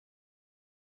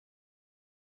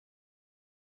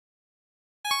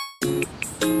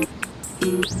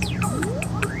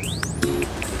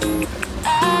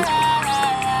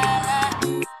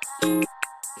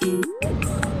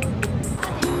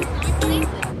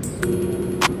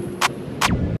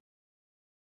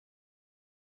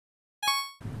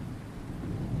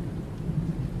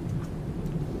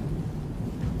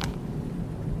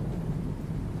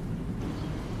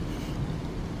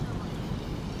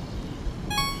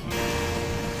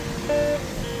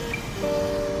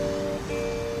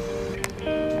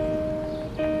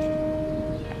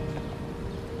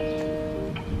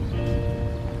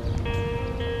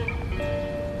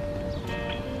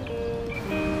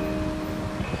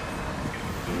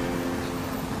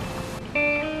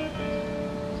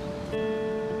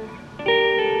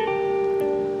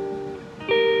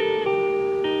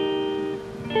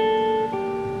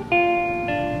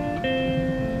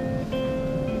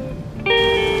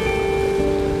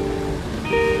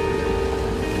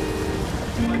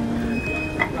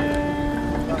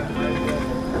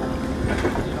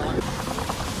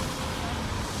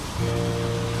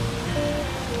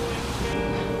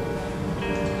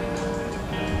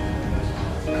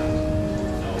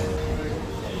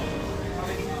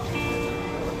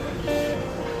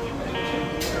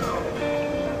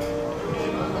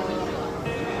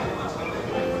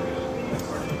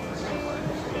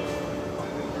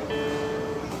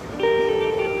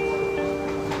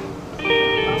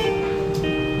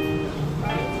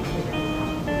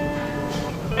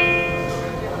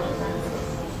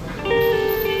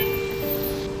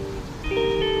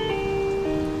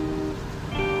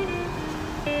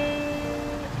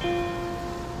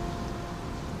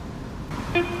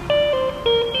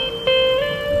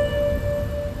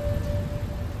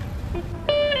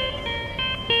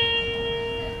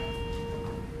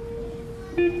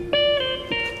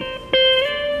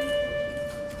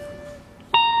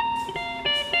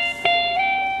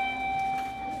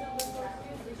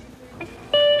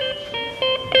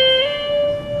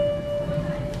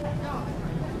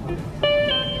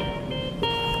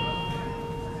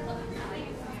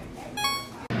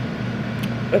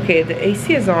Okay, the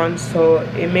AC is on, so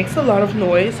it makes a lot of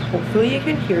noise. Hopefully you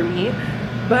can hear me.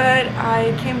 But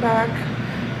I came back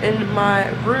in my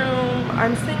room.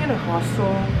 I'm staying in a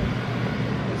hostel.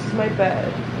 This is my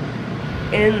bed.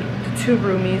 And the two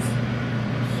roomies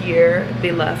here,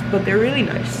 they left, but they're really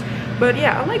nice. But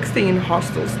yeah, I like staying in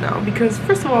hostels now because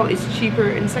first of all, it's cheaper,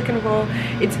 and second of all,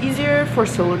 it's easier for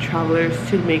solo travelers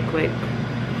to make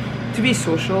to be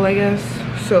social, I guess.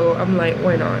 So I'm like,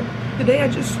 why not? Today I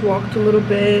just walked a little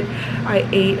bit. I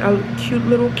ate a cute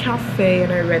little cafe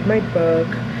and I read my book.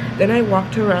 Then I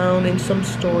walked around in some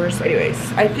stores.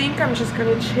 Anyways, I think I'm just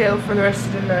gonna chill for the rest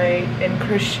of the night and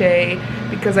crochet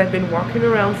because I've been walking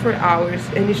around for hours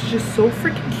and it's just so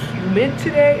freaking humid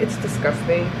today. It's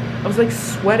disgusting. I was like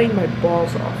sweating my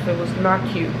balls off. It was not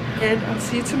cute. And I'll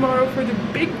see you tomorrow for the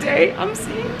big day. I'm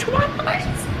seeing twice.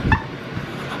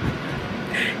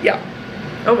 Yeah.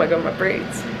 Oh my god, my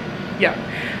braids. Yeah,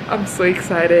 I'm so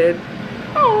excited.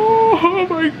 Oh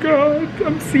my god,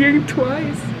 I'm seeing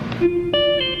twice.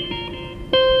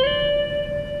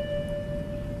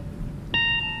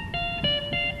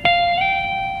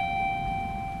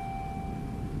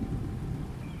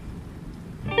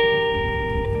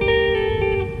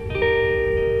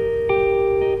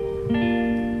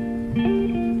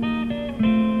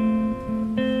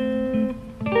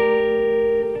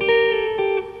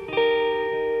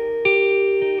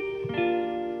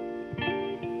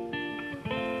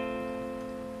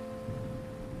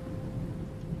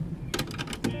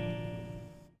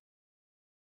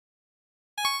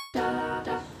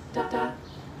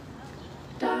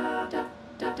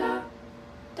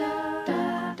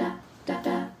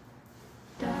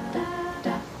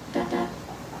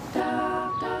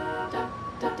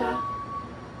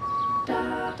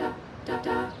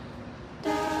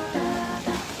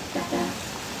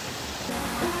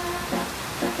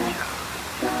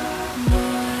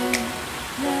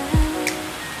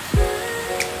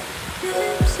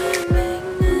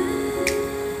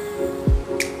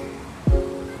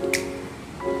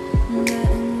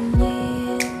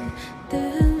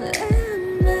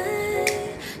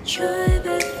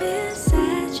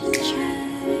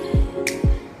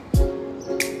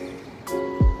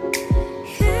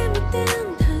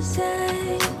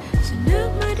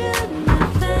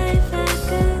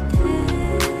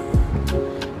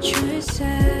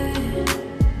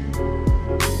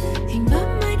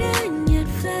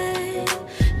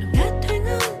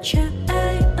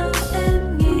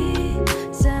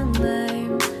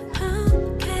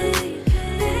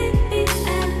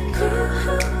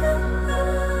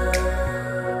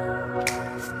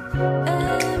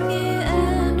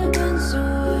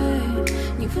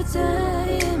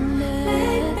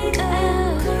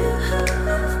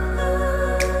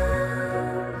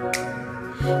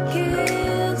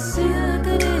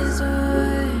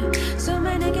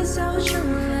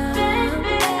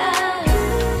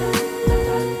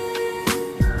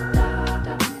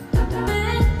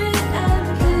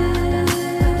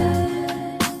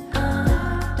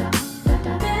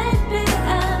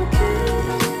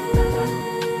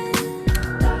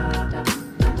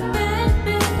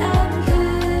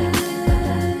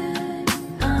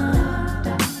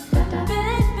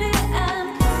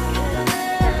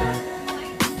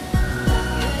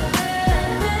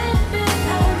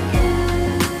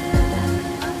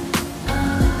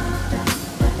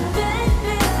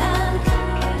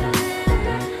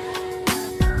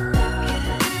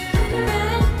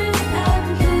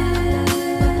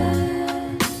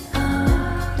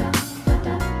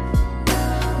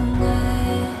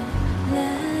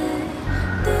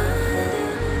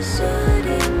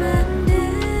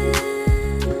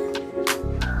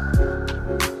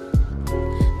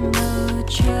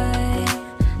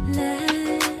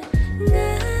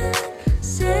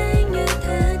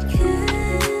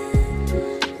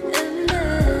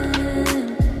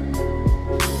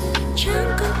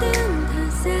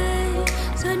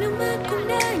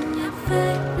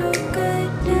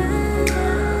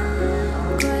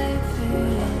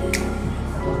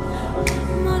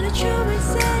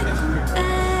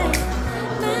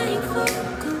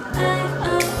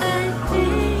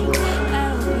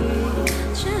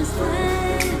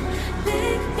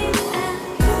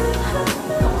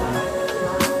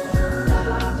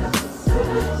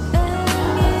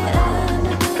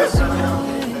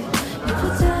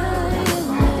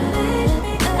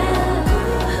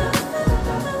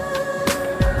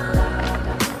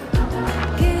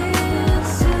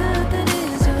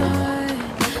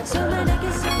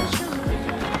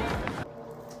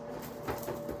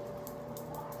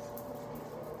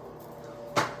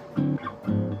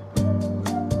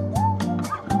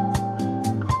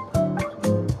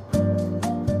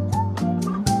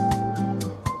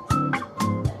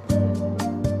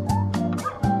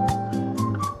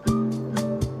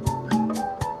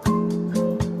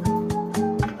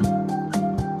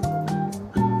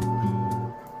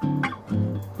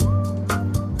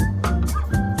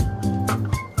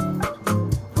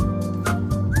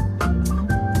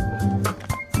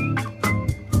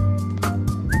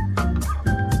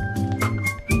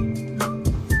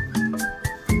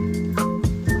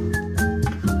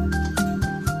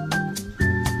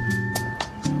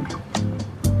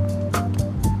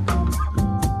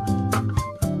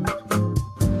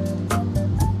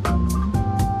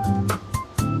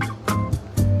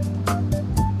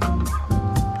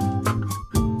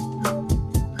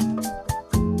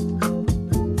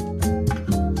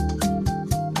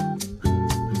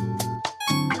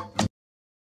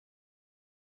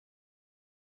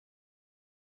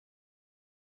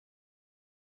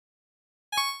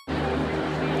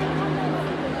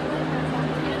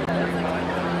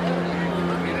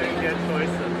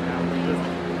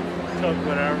 took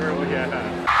whatever we had.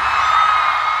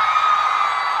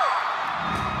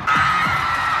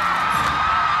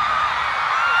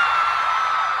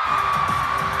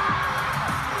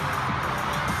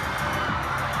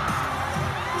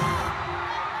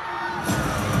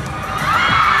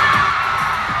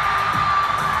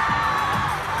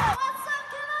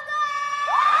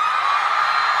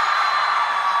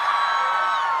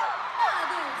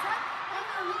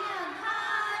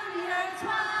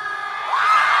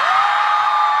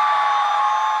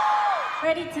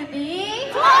 Ready to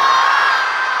be?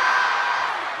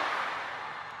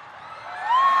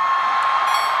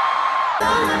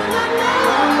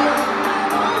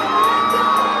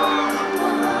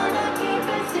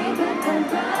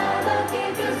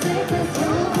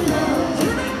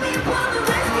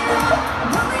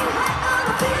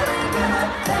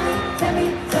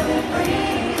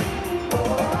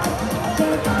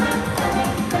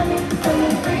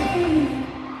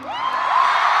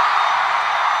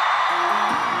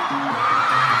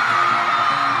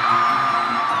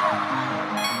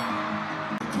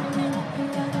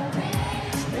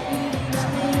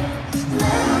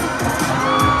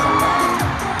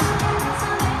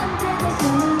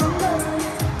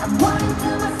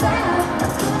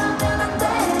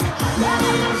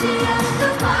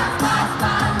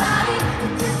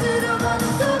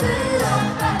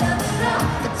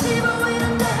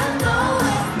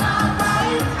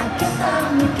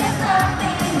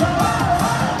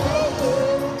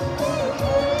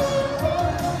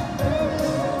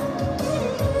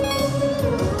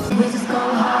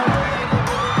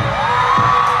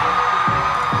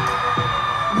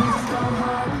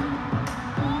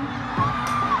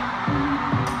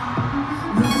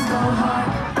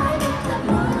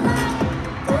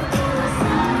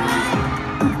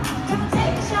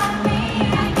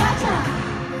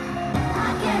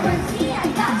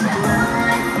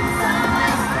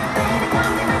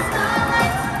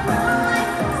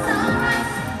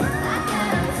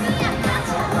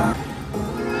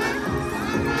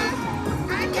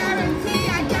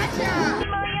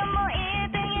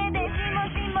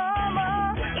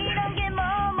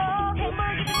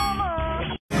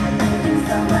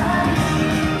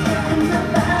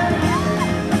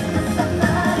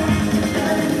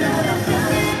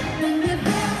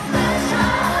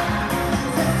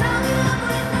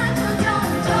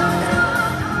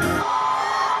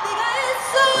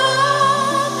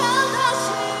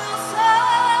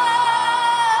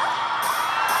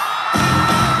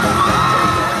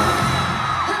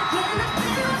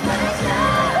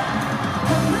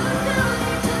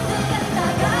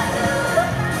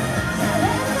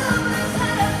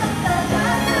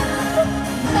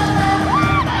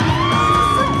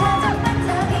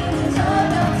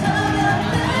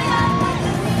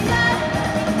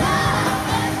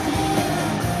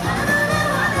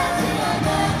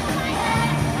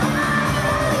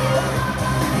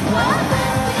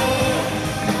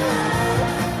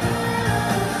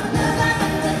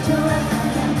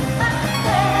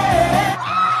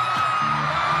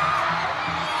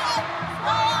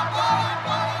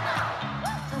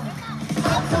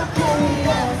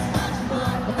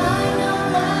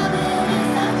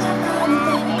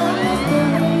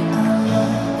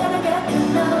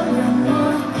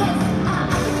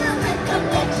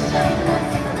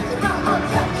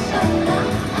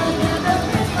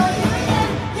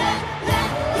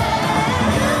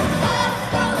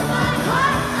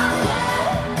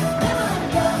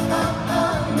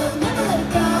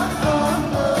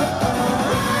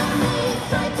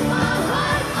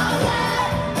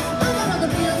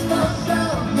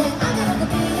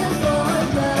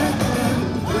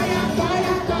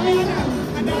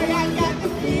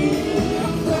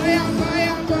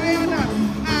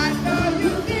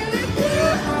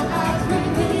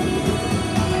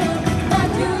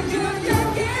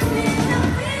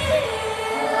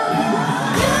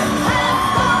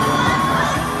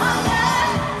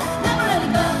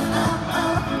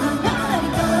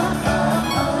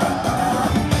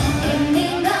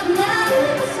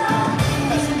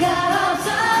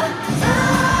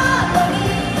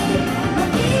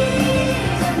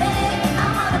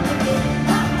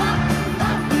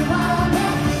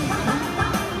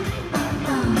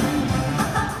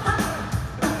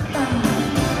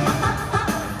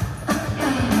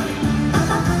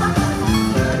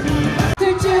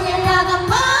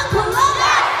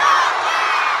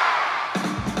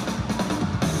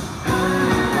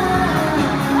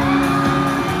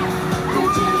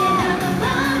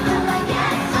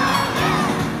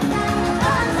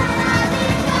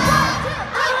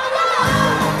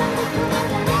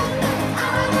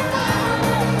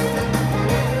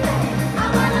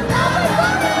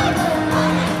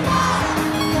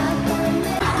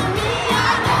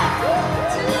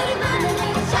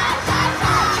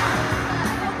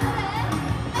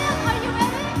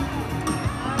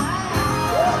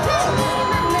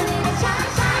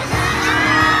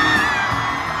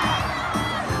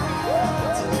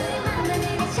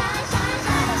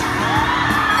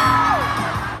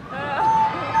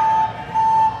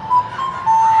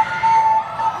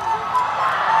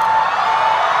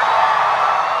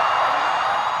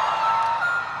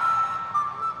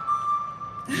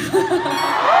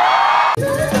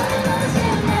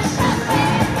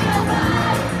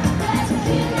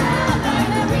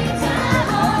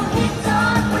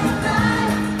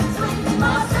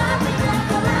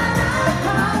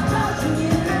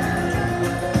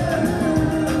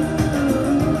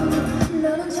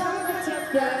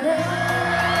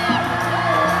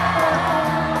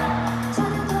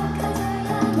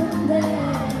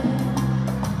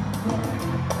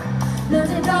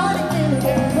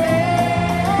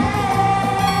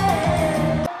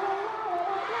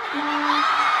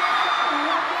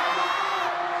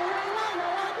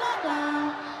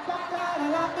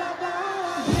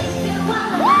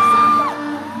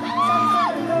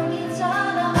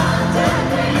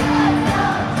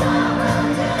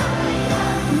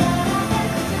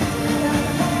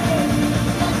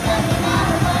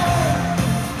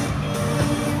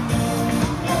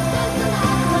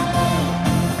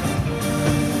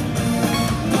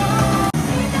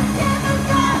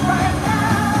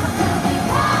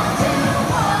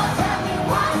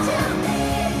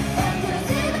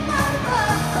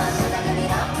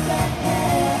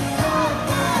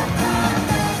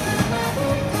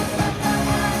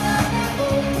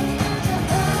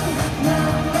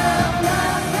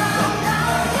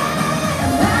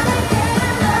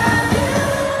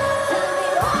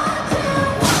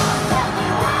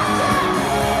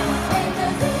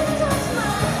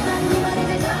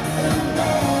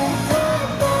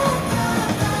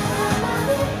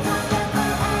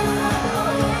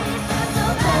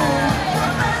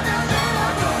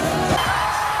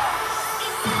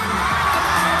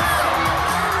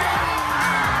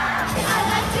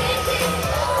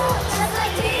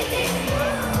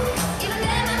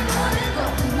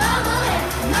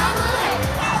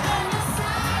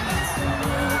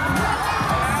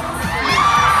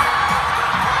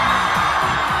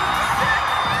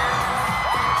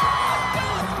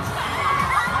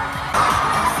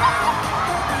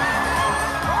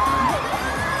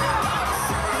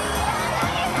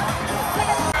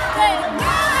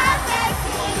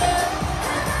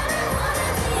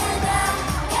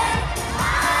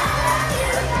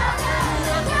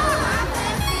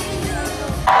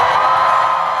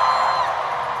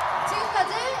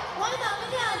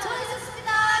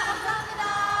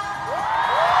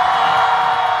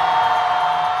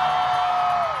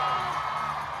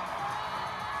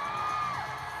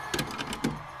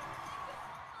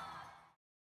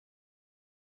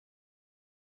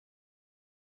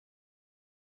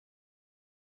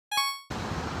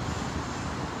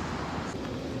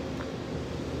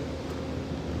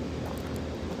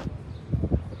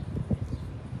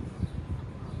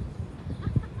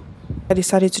 I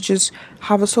decided to just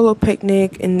have a solo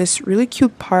picnic in this really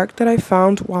cute park that I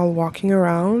found while walking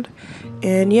around.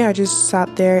 And yeah, I just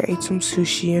sat there, ate some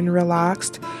sushi and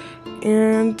relaxed.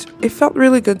 And it felt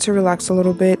really good to relax a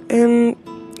little bit and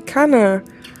kind of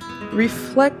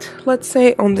reflect, let's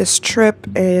say, on this trip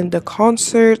and the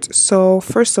concert. So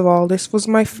first of all, this was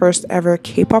my first ever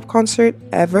K-pop concert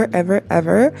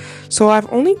ever. So I've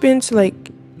only been to like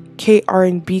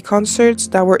R&B concerts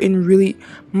that were in really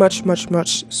much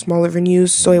smaller venues,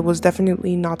 so it was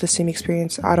definitely not the same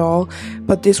experience at all.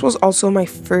 But this was also my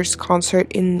first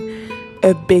concert in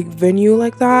a big venue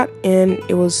like that, and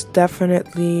it was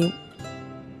definitely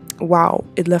wow,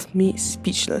 it left me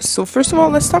speechless. So first of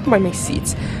all, let's talk about my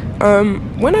seats.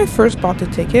 When I first bought the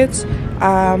tickets,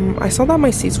 I saw that my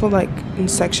seats were like in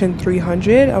section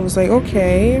 300. I was like,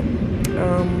 okay,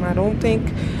 I don't think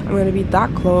I'm gonna be that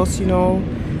close, you know.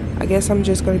 I guess I'm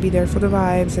just going to be there for the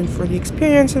vibes and for the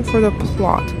experience and for the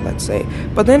plot, let's say.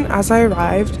 But then as I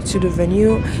arrived to the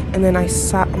venue and then I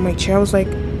sat on my chair, I was like,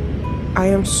 I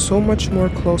am so much more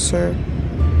closer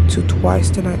to Twice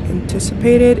than I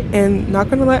anticipated. And not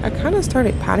gonna lie, I kind of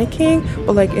started panicking,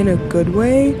 but like in a good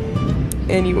way.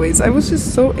 Anyways, I was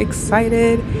just so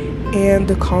excited and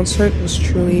the concert was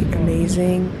truly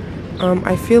amazing.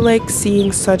 I feel like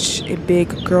seeing such a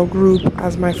big girl group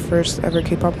as my first ever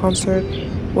K-pop concert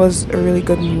was a really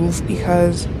good move,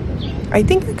 because I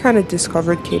think I kind of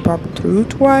discovered K-pop through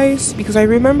Twice, because I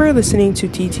remember listening to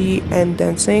TT and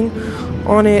dancing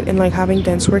on it and like having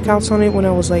dance workouts on it when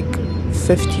I was like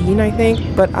 15, I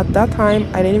think. But at that time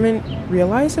I didn't even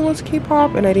realize it was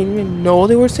K-pop and I didn't even know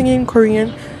they were singing in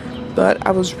Korean, but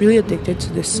I was really addicted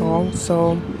to this song.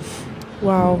 So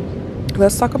wow,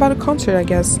 let's talk about a concert, I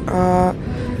guess.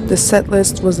 The set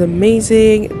list was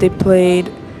amazing. They played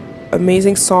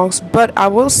amazing songs, but I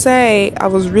will say I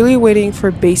was really waiting for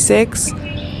basics.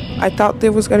 I thought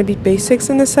there was going to be basics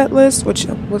in the set list, which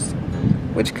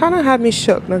kind of had me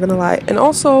shook, not gonna lie. And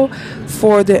also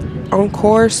for the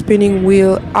encore spinning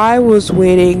wheel, I was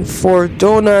waiting for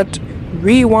Donut,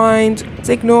 Rewind,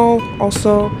 Signal.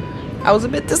 Also I was a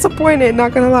bit disappointed,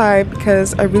 not gonna lie,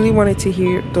 because I really wanted to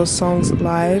hear those songs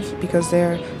live because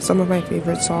they're some of my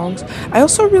favorite songs. I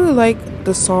also really like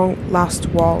the song Last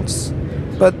Waltz,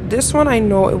 but this one I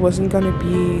know it wasn't gonna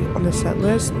be on the set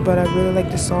list, but I really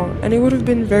like the song and it would have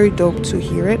been very dope to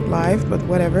hear it live, but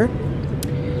whatever.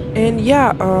 And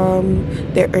yeah,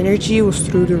 their energy was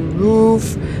through the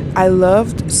roof. I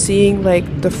loved seeing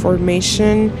like the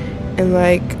formation and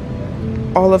like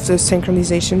all of the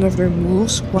synchronization of their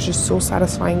moves, which is so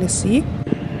satisfying to see.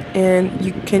 And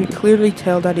you can clearly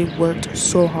tell that it worked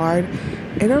so hard,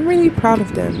 and I'm really proud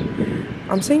of them.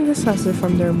 I'm saying this as if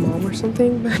I'm their mom or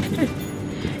something, but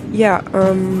yeah,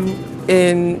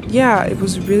 and yeah, it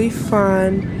was really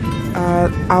fun.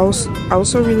 I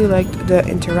also really liked the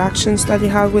interactions that they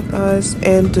had with us,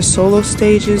 and the solo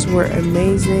stages were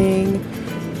amazing.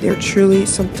 They're truly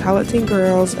some talented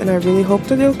girls, and I really hope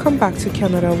that they'll come back to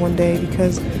Canada one day,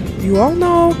 because you all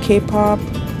know K-pop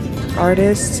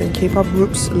artists and K-pop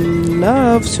groups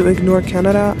love to ignore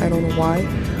Canada. I don't know why,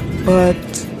 but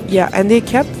yeah, and they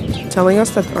kept telling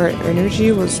us that our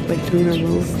energy was like through the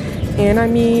roof, and I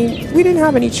mean, we didn't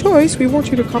have any choice. We want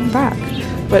you to come back.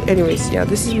 But anyways, yeah,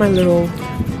 this is my little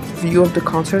view of the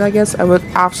concert, I guess. I would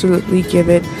absolutely give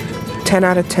it 10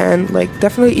 out of 10, like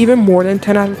definitely even more than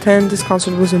 10 out of 10. This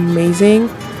concert was amazing,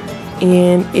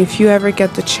 and if you ever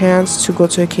get the chance to go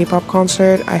to a K-pop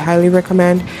concert, I highly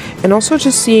recommend. And also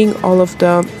just seeing all of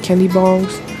the candy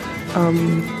bongs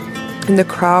in the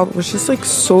crowd was just like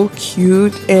so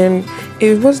cute, and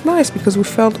it was nice because we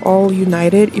felt all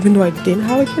united, even though I didn't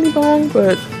have a candy bong,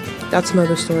 but that's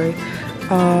another story.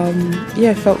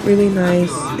 Yeah, it felt really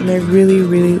nice, and I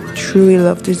really truly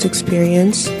loved this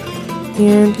experience.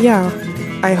 And yeah,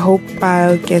 I hope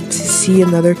I'll get to see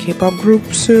another K-pop group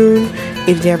soon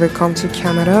if they ever come to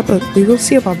Canada, but we will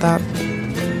see about that.